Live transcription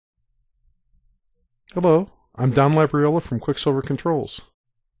Hello, I'm Don Labriola from QuickSilver Controls.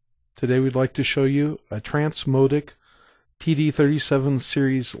 Today we'd like to show you a Transmotec TD37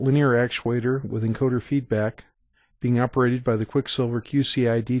 series linear actuator with encoder feedback being operated by the QuickSilver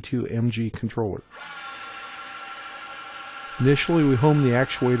QCI D2MG controller. Initially we home the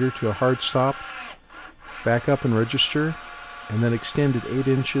actuator to a hard stop, back up and register, and then extend it 8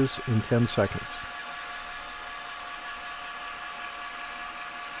 inches in 10 seconds.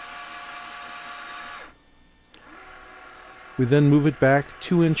 We then move it back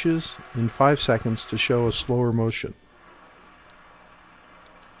 2 inches in 5 seconds to show a slower motion.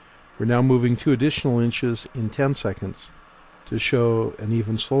 We're now moving 2 additional inches in 10 seconds to show an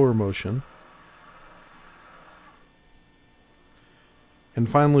even slower motion. And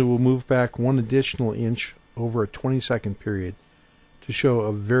finally we'll move back 1 additional inch over a 20-second period to show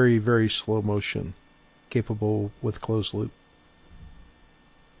a very, very slow motion capable with closed loop.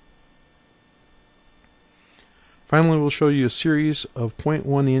 Finally, we'll show you a series of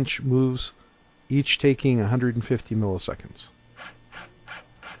 0.1 inch moves, each taking 150 milliseconds.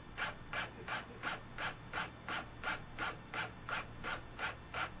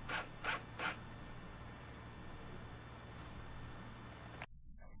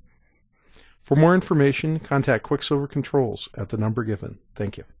 For more information, contact QuickSilver Controls at the number given.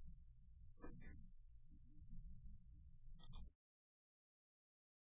 Thank you.